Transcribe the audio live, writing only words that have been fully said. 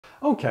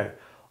Okay,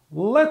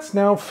 let's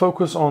now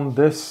focus on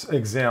this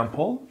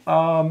example.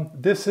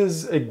 This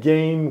is a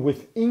game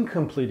with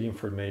incomplete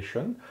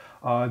information,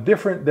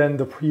 different than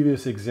the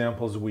previous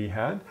examples we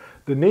had.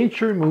 The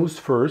nature moves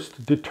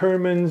first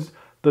determines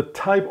the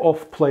type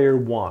of player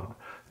 1.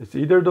 It's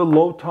either the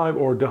low type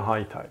or the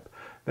high type.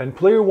 Then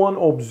player 1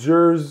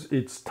 observes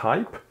its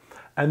type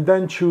and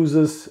then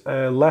chooses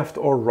left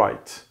or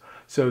right.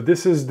 So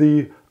this is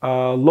the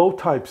low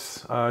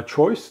type's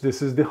choice.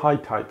 This is the high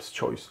type's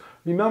choice.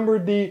 Remember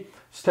the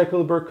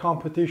Steckelberg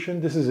competition?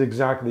 This is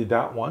exactly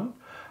that one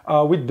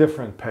with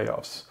different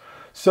payoffs.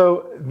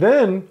 So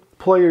then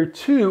player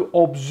 2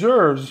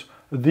 observes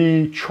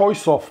the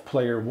choice of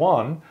player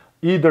 1,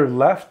 either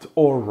left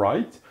or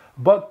right,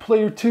 but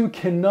player 2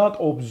 cannot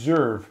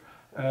observe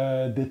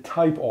the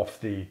type of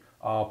the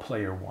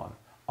player 1.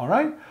 All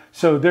right?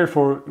 So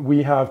therefore,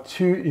 we have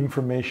two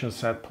information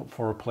set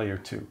for player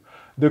 2.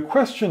 The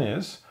question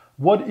is,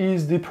 what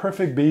is the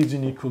perfect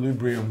Bayesian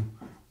equilibrium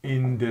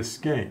in this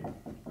game?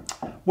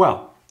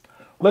 Well,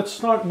 let's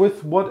start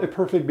with what a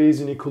perfect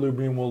Bayesian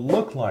equilibrium will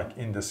look like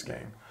in this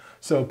game.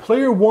 So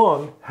player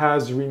 1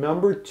 has,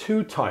 remember,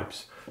 two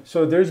types.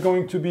 So there's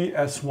going to be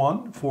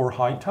S1 for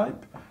high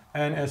type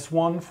and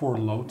S1 for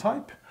low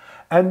type.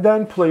 And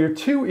then player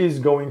 2 is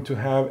going to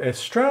have a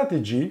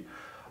strategy.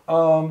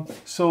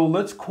 So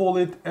let's call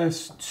it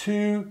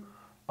S2.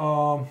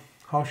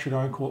 How should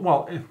I call it?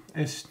 Well,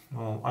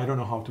 I don't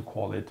know how to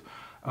call it.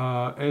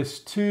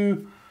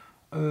 S2.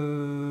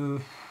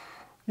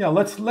 Yeah,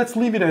 let's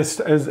leave it as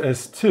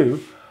S2.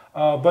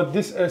 But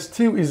this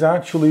S2 is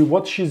actually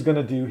what she's going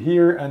to do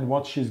here and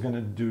what she's going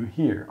to do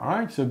here. All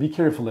right, so be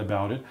careful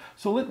about it.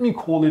 So let me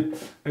call it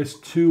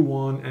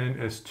S21 and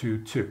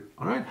S22.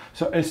 All right,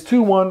 so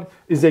S21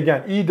 is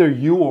again either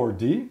U or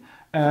D,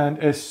 and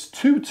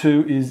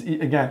S22 is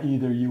again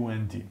either U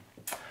and D.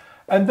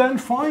 And then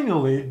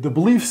finally, the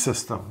belief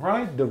system,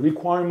 right? The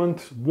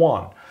requirement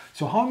 1.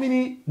 So how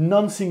many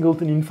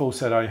non-singleton info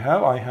set I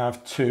have? I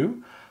have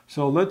 2.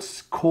 So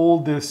let's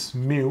call this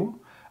mu.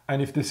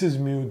 And if this is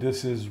mu,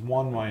 this is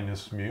 1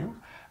 minus mu.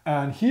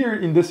 And here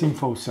in this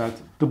info set,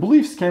 the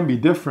beliefs can be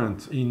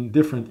different in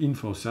different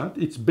info set.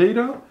 It's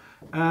beta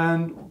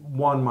and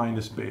 1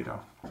 minus beta.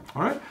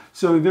 All right?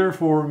 So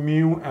therefore,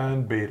 mu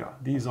and beta.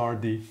 These are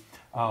the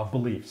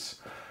beliefs.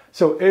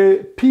 So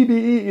a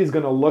PBE is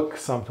going to look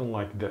something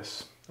like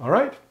this. All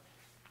right?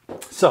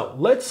 So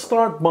let's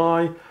start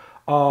by,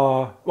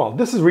 well,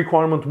 this is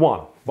requirement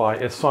 1 by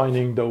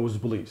assigning those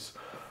beliefs.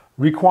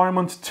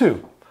 Requirement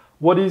 2,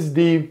 what is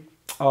the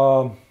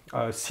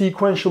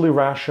sequentially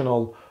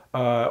rational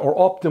or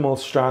optimal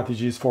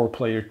strategies for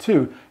player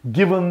 2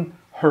 given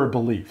her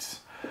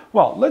beliefs?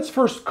 Well, let's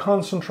first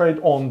concentrate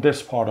on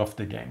this part of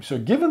the game. So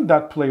given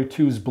that player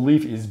 2's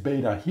belief is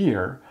beta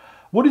here,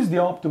 what is the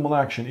optimal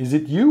action? Is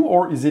it U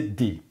or is it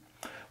D?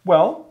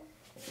 Well,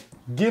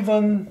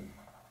 given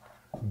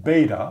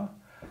beta,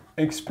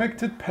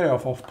 expected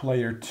payoff of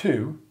player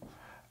 2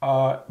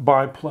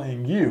 by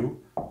playing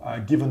U,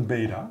 given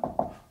beta,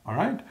 all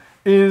right,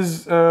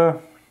 is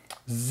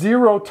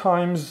 0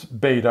 times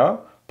beta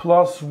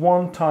plus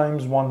 1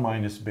 times 1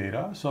 minus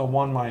beta, so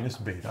 1 minus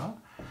beta.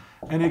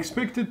 And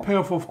expected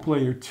payoff of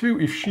player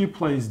 2, if she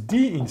plays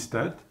D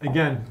instead,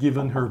 again,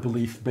 given her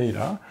belief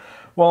beta,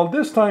 well,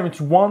 this time it's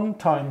 1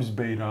 times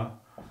beta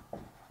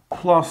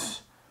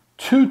plus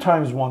 2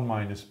 times 1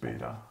 minus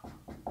beta.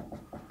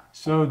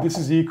 So this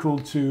is equal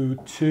to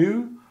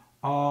 2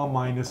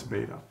 minus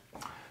beta.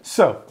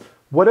 So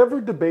whatever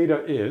the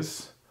beta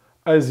is,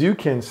 as you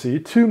can see,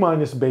 2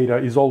 minus beta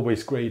is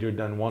always greater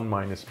than 1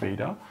 minus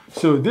beta.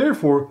 So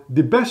therefore,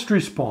 the best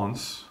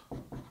response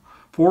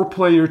for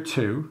player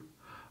 2,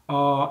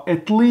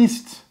 at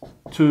least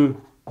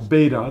to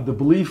beta, the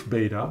belief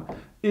beta,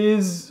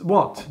 is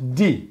what?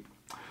 D.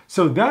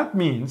 So that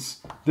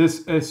means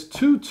this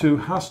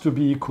S22 has to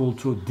be equal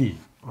to D.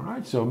 All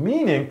right, so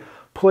meaning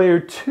player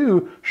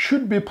 2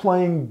 should be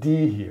playing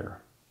D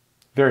here.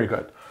 Very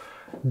good.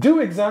 Do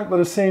exactly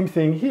the same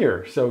thing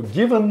here. So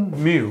given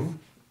mu,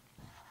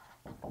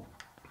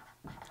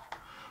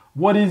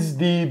 what is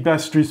the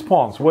best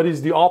response? What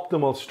is the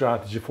optimal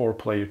strategy for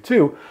player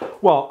 2?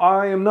 Well,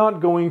 I am not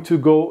going to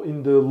go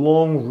in the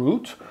long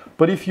route,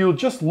 but if you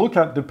just look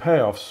at the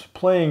payoffs,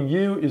 playing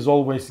U is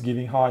always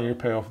giving higher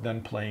payoff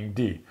than playing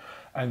D.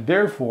 And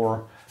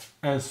therefore,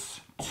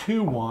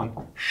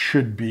 S21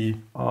 should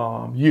be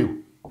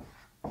U.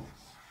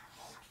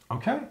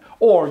 Okay?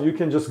 Or you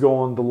can just go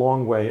on the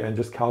long way and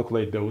just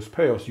calculate those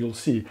payoffs. You'll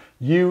see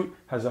U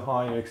has a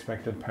higher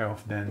expected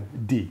payoff than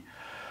D.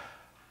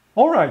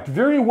 All right,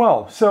 very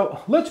well.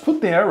 So let's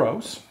put the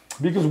arrows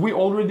because we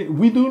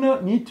do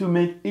not need to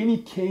make any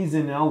case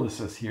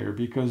analysis here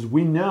because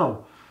we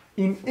know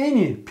in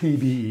any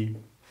PBE,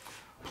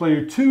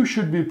 player 2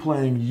 should be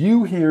playing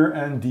U here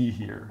and D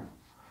here.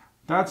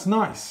 That's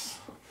nice.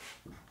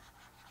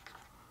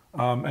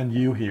 And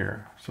U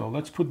here. So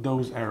let's put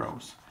those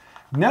arrows.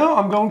 Now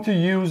I'm going to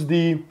use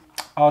the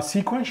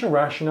sequential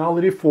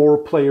rationality for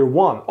player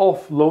 1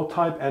 of low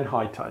type and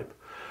high type.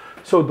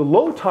 So the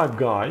low type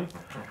guy,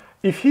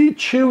 if he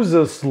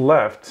chooses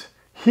left,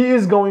 he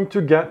is going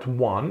to get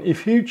 1.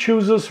 If he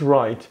chooses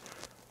right,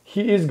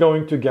 he is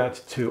going to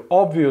get 2.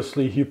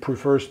 Obviously, he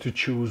prefers to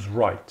choose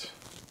right.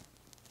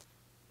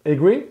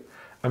 Agree?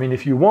 I mean,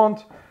 if you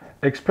want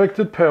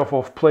expected payoff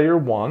of player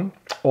 1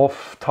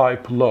 of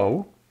type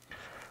low,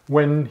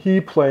 when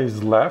he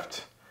plays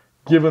left,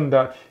 given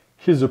that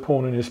his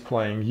opponent is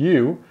playing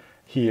U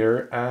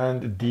here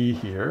and D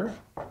here,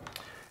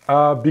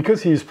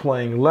 because he's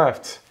playing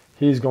left,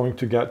 he's going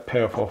to get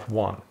payoff of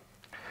 1.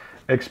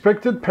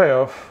 Expected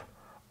payoff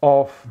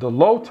of the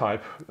low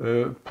type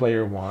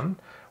player 1,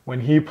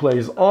 when he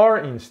plays R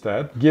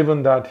instead,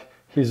 given that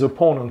his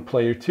opponent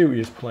player 2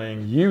 is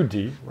playing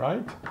UD,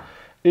 right,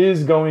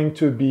 is going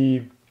to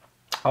be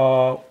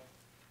 2.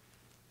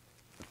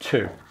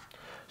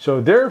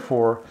 So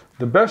therefore,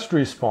 the best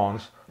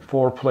response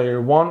for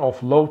player 1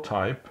 of low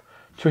type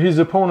to his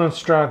opponent's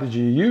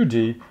strategy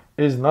UD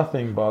is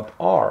nothing but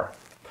R.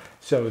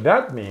 So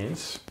that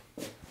means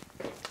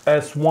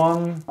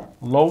S1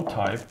 low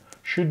type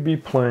should be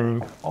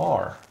playing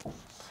R.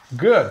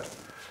 Good.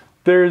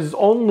 There's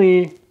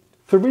only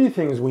 3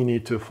 things we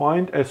need to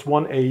find: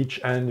 S1H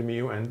and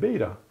mu and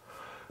beta.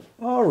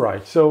 All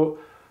right, so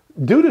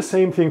do the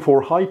same thing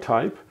for high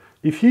type.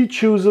 If he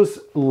chooses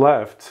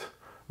left,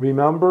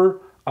 remember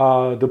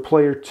the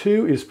player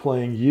 2 is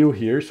playing U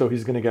here, so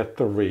he's going to get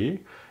 3.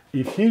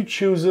 If he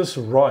chooses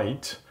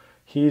right,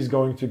 he's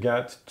going to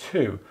get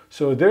 2.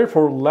 So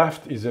therefore,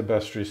 left is the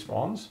best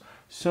response.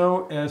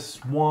 So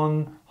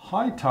S1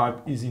 high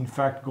type is in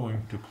fact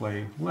going to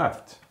play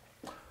left.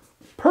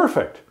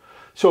 Perfect.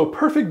 So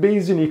perfect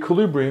Bayesian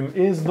equilibrium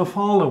is the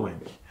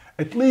following.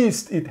 At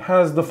least it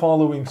has the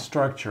following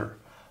structure.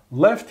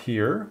 Left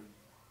here,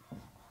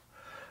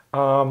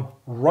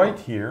 right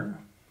here,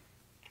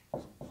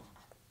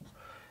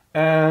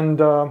 and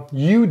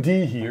UD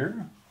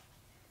here.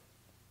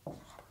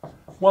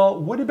 Well,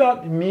 what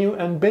about mu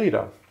and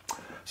beta?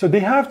 So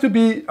they have to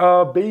be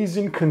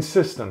Bayesian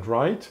consistent,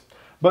 right?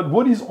 But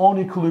what is on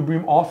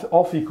equilibrium,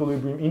 off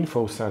equilibrium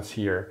info sets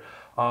here?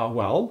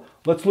 Well,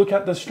 let's look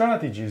at the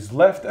strategies,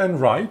 left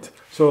and right.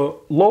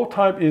 So low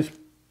type is,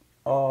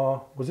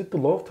 was it the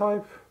low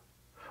type?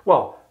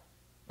 Well,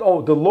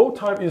 oh, the low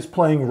type is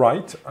playing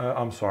right.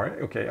 I'm sorry.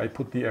 Okay, I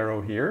put the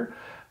arrow here.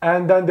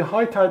 And then the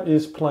high type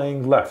is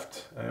playing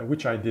left,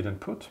 which I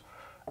didn't put.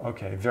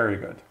 Okay, very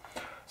good.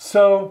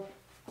 So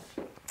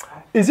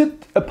is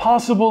it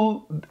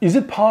possible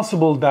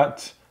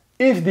that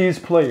if these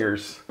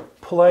players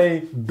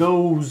play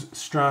those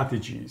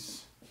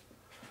strategies,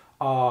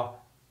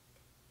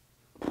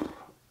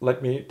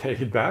 let me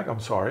take it back, I'm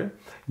sorry.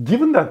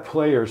 Given that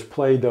players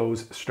play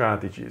those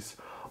strategies,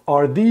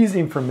 are these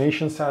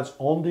information sets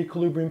on the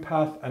equilibrium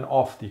path and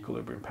off the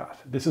equilibrium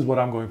path? This is what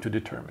I'm going to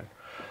determine.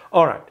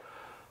 All right.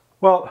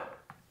 Well,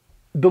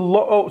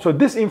 so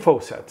this info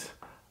set,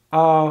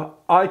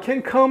 I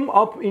can come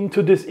up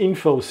into this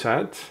info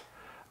set.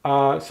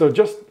 So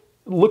just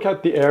look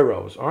at the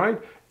arrows, all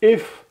right?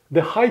 If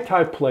the high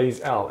type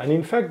plays L, and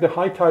in fact, the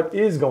high type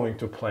is going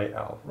to play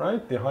L,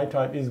 right? The high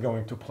type is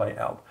going to play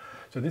L.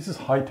 So this is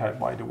high type,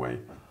 by the way.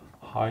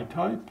 High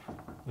type,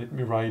 let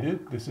me write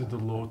it. This is the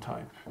low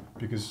type,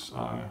 because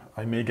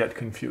I may get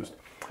confused.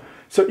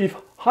 So if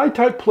high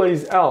type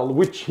plays L,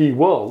 which he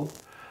will,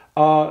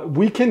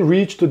 we can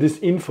reach to this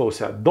info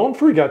set. Don't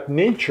forget,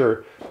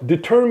 nature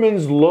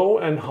determines low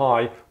and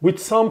high with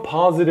some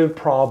positive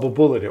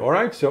probability, all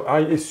right? So I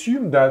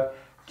assume that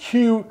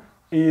Q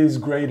is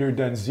greater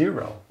than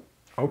 0,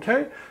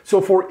 okay? So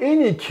for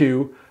any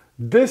Q,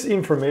 this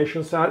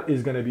information set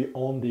is going to be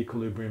on the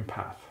equilibrium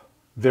path.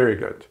 Very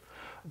good.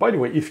 By the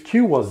way, if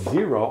Q was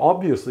 0,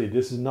 obviously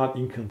this is not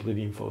incomplete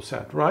info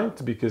set,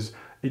 right? Because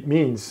it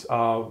means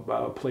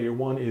player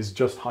 1 is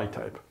just high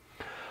type.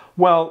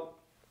 Well,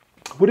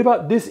 what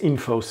about this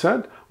info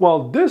set?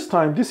 Well, this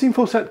time this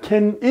info set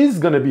is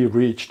going to be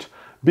reached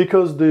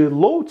because the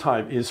low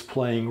type is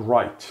playing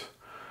right.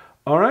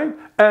 All right?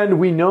 And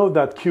we know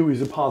that Q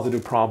is a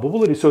positive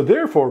probability. So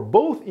therefore,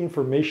 both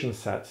information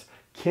sets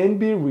can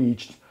be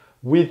reached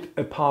with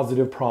a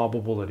positive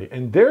probability.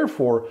 And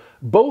therefore,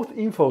 both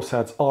info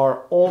sets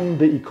are on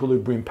the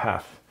equilibrium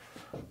path.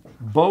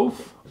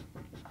 Both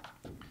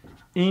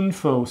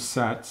info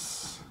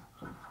sets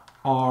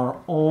are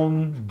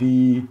on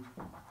the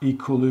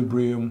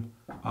equilibrium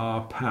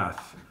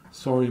path.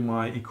 Sorry,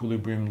 my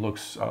equilibrium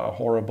looks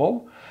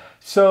horrible.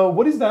 So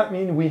what does that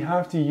mean? We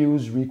have to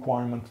use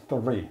requirement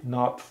 3,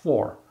 not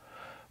 4.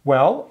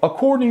 Well,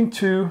 according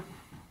to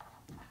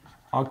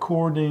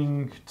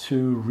requirement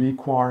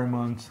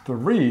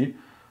 3,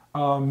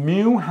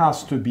 mu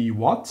has to be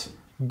what?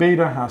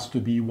 Beta has to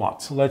be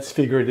what? So let's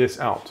figure this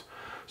out.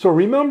 So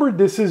remember,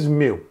 this is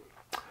mu.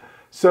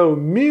 So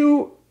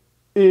mu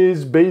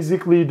is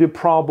basically the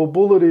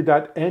probability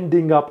that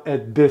ending up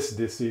at this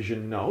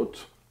decision node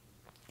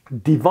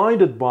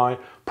divided by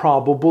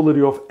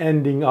probability of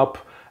ending up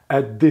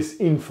at this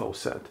info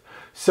set.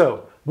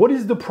 So what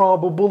is the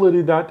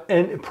probability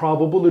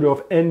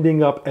of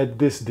ending up at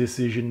this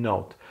decision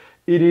node?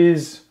 It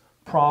is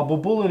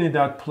probability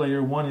that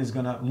player 1 is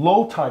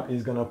low type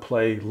is gonna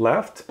play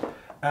left,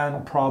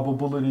 and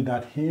probability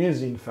that he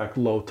is in fact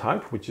low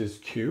type, which is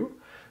Q,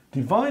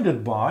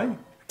 divided by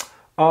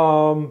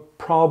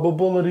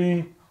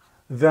probability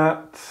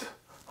that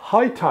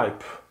high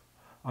type,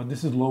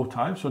 this is low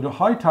type, so the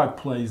high type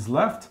plays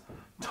left,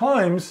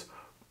 times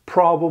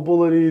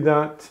probability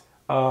that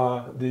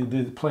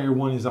the player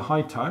 1 is a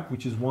high type,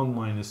 which is 1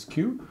 minus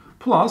Q,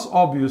 plus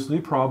obviously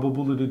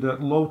probability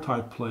that low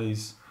type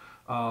plays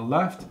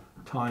left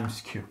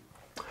times Q.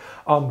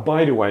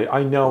 By the way,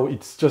 I know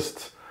it's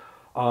just,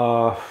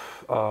 I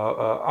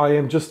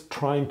am just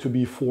trying to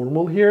be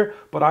formal here,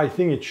 but I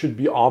think it should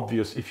be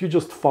obvious. If you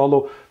just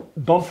follow,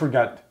 don't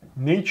forget,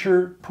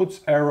 nature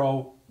puts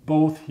arrow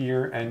both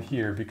here and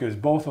here because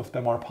both of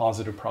them are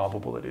positive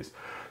probabilities.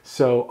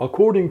 So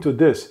according to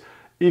this,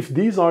 if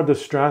these are the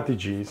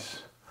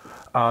strategies,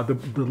 the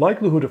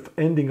likelihood of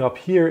ending up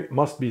here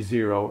must be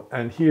 0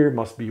 and here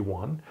must be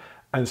 1.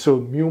 And so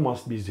mu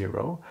must be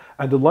 0.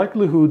 And the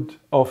likelihood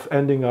of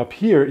ending up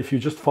here, if you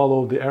just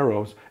follow the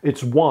arrows,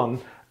 it's 1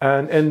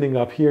 and ending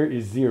up here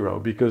is 0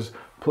 because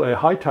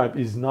high type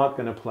is not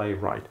going to play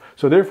right.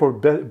 So therefore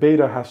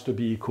beta has to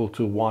be equal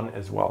to 1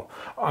 as well.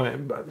 I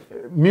mean,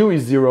 mu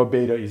is 0,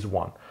 beta is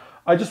 1.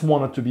 I just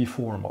want it to be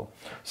formal.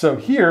 So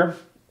here,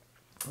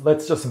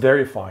 let's just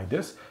verify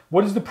this.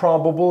 What is the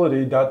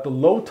probability that the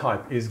low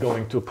type is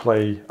going to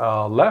play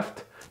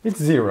left? It's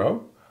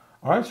 0.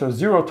 All right, so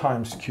 0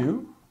 times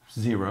Q,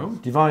 0,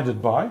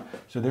 divided by,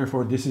 so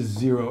therefore this is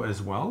 0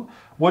 as well.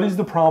 What is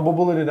the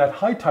probability that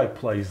high type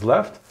plays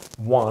left?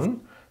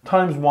 1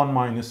 times 1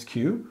 minus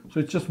Q,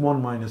 so it's just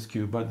 1 minus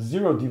Q, but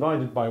 0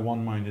 divided by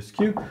 1 minus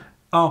Q,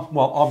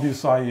 well,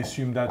 obviously I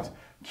assume that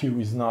Q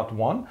is not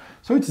 1,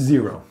 so it's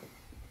 0.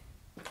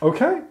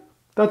 Okay,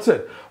 that's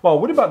it. Well,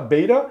 what about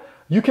beta?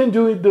 You can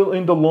do it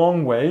in the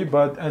long way,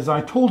 but as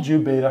I told you,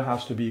 beta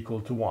has to be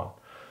equal to 1.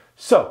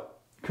 So,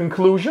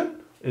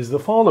 conclusion is the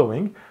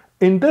following.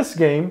 In this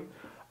game,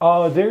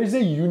 there is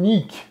a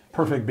unique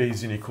perfect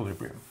Bayesian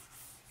equilibrium.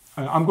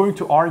 I'm going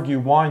to argue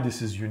why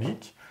this is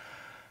unique.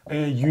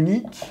 A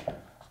unique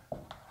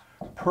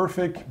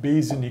perfect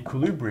Bayesian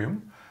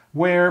equilibrium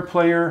where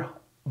player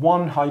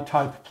 1 high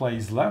type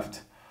plays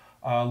left,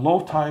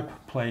 low type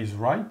plays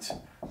right,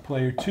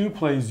 player 2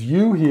 plays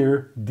U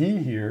here, D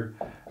here,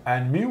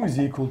 and mu is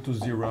equal to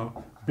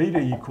 0, beta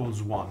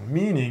equals 1,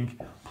 meaning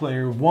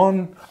player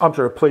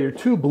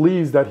 2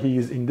 believes that he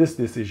is in this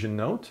decision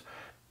node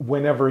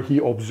whenever he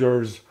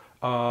observes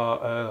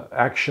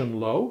action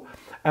low,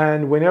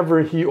 and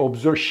whenever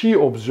she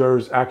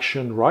observes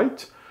action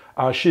right,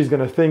 she's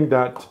going to think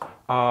that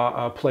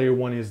player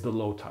 1 is the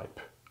low type.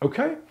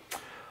 Okay?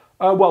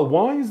 Well,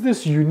 why is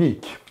this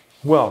unique?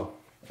 Well,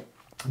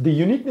 the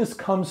uniqueness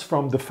comes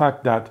from the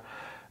fact that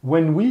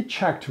when we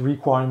checked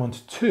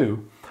requirement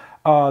 2,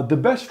 the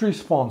best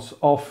response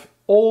of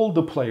all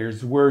the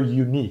players were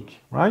unique,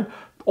 right?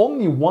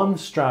 Only one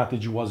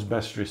strategy was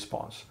best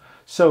response.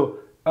 So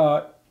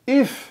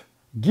if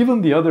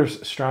given the other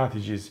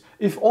strategies,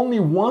 if only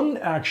one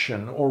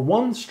action or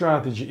one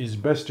strategy is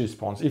best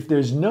response, if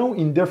there's no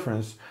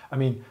indifference, I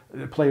mean,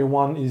 player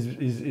 1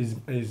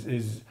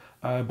 is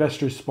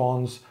best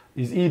response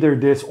is either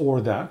this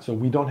or that, so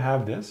we don't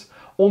have this.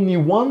 Only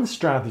one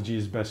strategy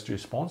is best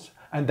response,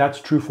 and that's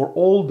true for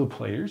all the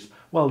players.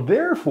 Well,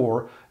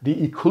 therefore,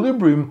 the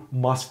equilibrium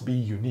must be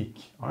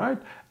unique, all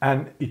right?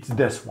 And it's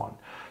this one.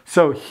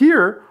 So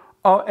here,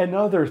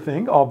 another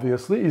thing,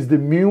 obviously, is the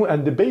mu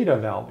and the beta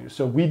value.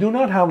 So we do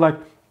not have like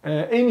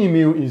any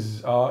mu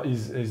is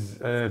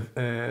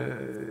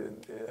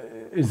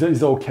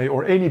okay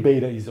or any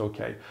beta is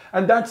okay.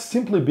 And that's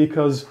simply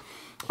because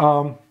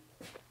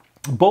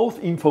both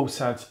info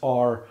sets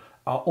are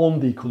on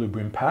the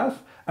equilibrium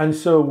path. And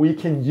so we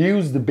can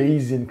use the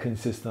Bayesian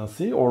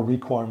consistency or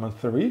requirement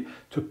 3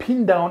 to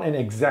pin down an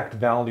exact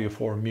value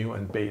for mu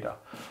and beta.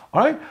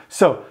 All right,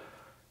 so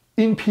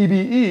in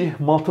PBE,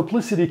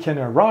 multiplicity can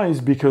arise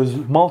because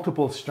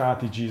multiple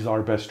strategies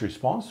are best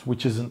response,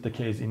 which isn't the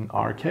case in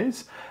our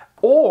case.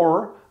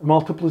 Or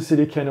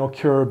multiplicity can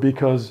occur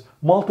because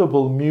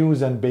multiple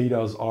mu's and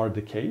betas are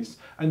the case.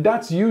 And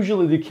that's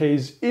usually the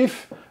case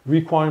if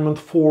requirement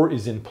 4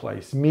 is in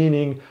place,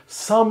 meaning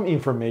some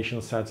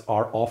information sets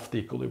are off the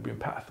equilibrium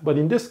path. But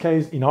in this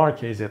case, in our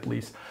case at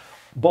least,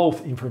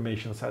 both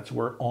information sets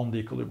were on the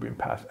equilibrium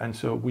path. And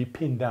so we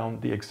pin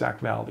down the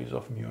exact values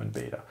of mu and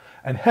beta.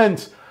 And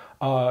hence,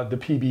 the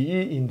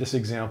PBE in this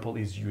example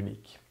is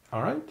unique.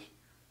 All right?